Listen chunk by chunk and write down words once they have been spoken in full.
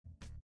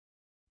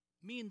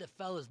Me and the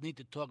fellas need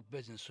to talk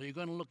business, so you're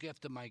gonna look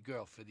after my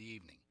girl for the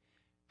evening.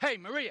 Hey,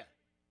 Maria,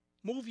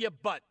 move your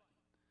butt.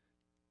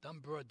 Dumb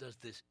broad does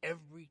this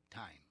every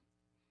time.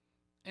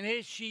 And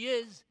here she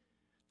is,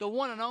 the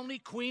one and only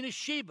Queen of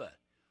Sheba.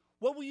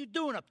 What were you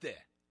doing up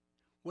there?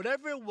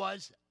 Whatever it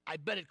was, I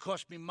bet it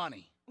cost me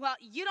money. Well,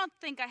 you don't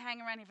think I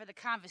hang around here for the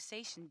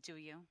conversation, do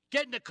you?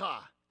 Get in the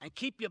car and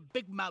keep your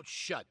big mouth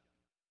shut.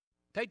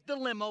 Take the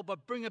limo,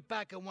 but bring it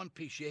back in one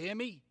piece, you hear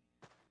me?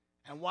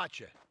 And watch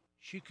her.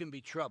 She can be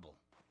trouble.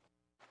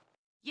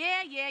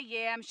 Yeah.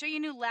 I'm sure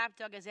your new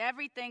lapdog has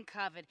everything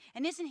covered.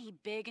 And isn't he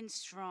big and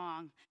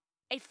strong?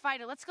 Hey,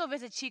 Fighter, let's go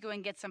visit Chico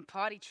and get some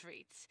party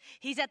treats.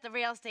 He's at the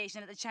rail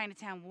station at the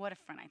Chinatown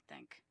waterfront, I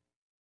think.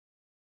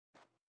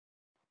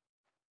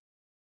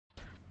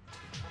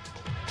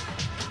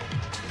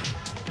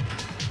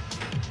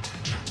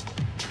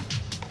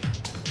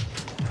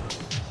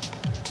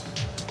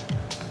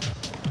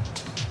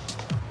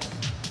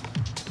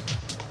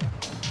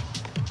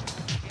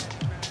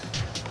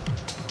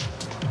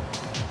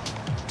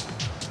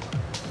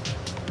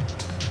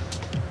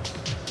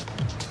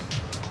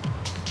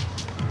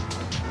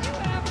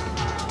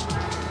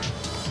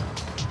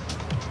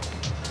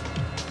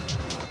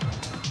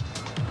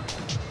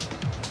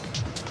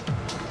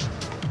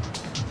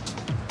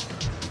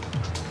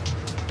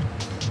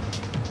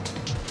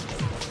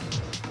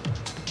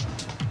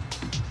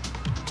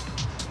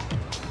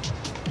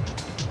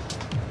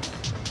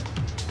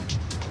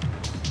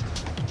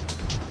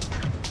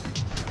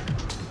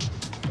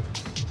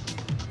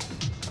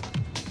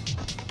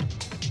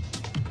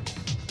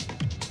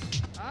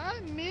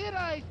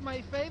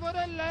 My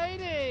favorite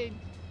lady.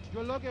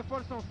 You're looking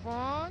for some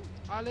fun?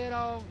 A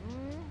little,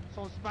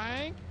 some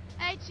spank?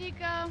 Hey,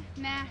 Chico.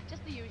 Nah,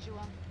 just the usual.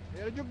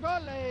 Here you go,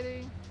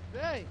 lady.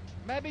 Hey,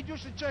 maybe you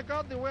should check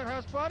out the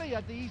warehouse party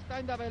at the East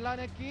End of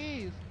Atlantic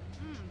Keys.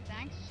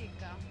 Thanks,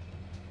 Chico.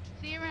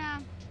 See you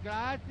around.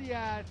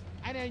 Gracias.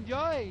 And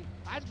enjoy.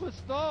 That's good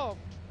stuff.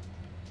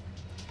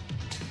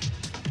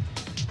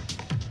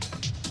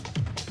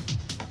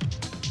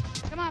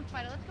 Come on,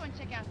 Fighter, let's go and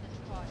check out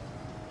this party.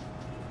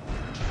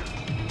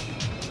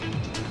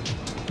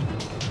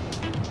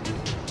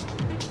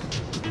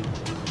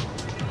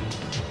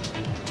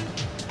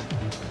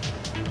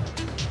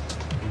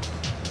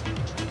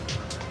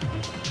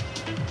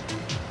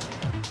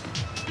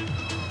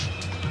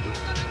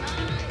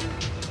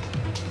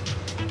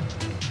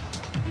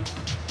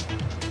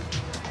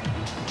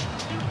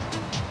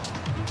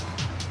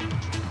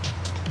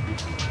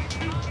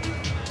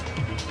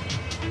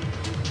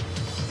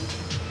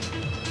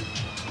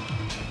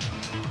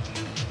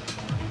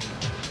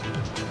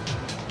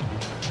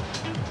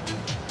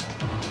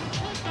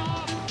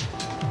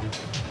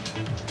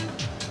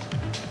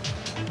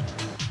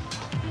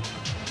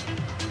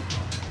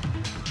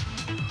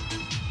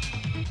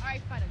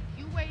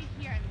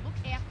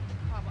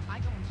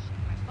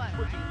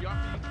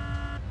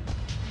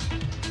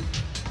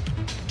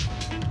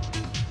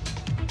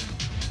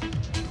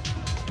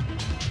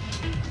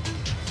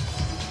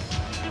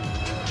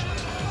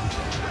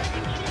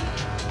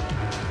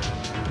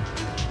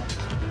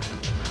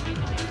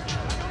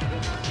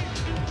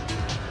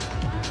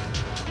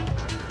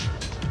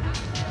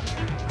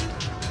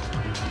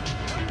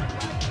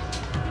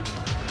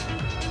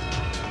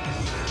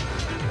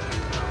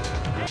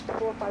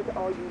 To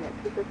all units,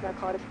 this is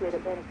narcotics rate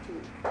Atlantic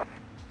Keys.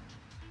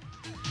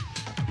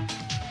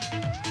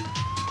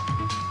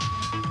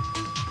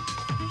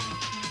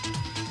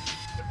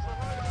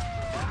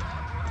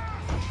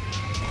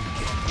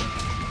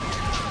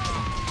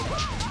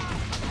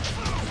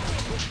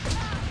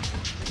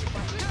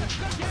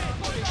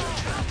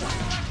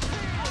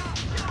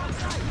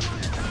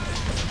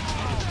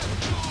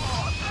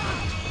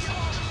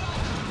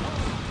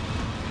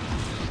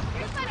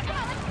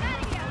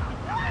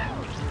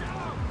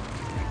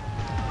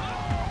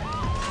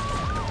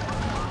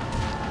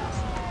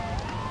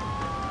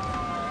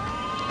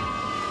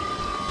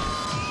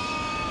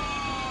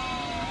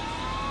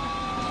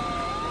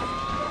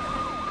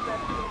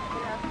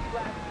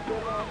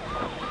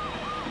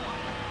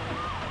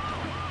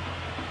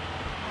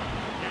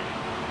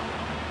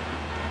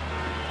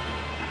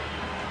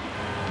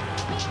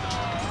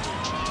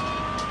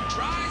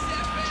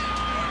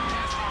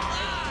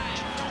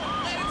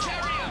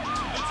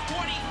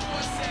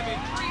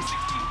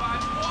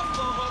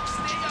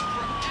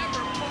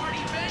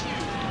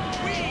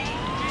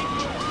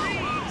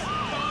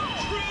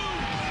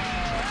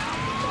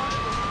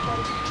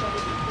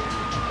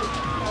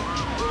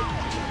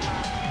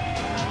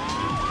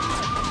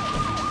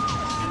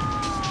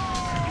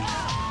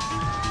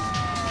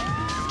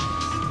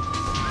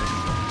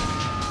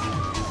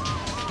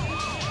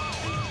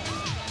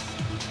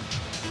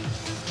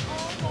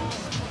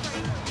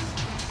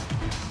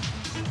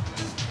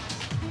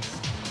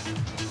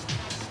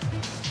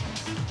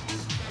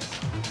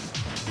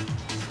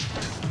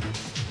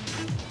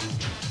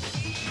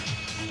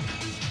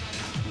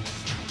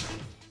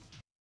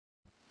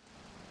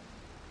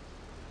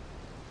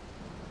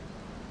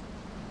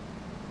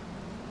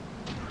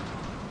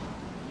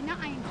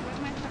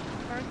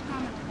 first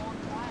time in a long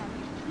while.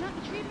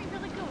 You treated me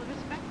really good. It was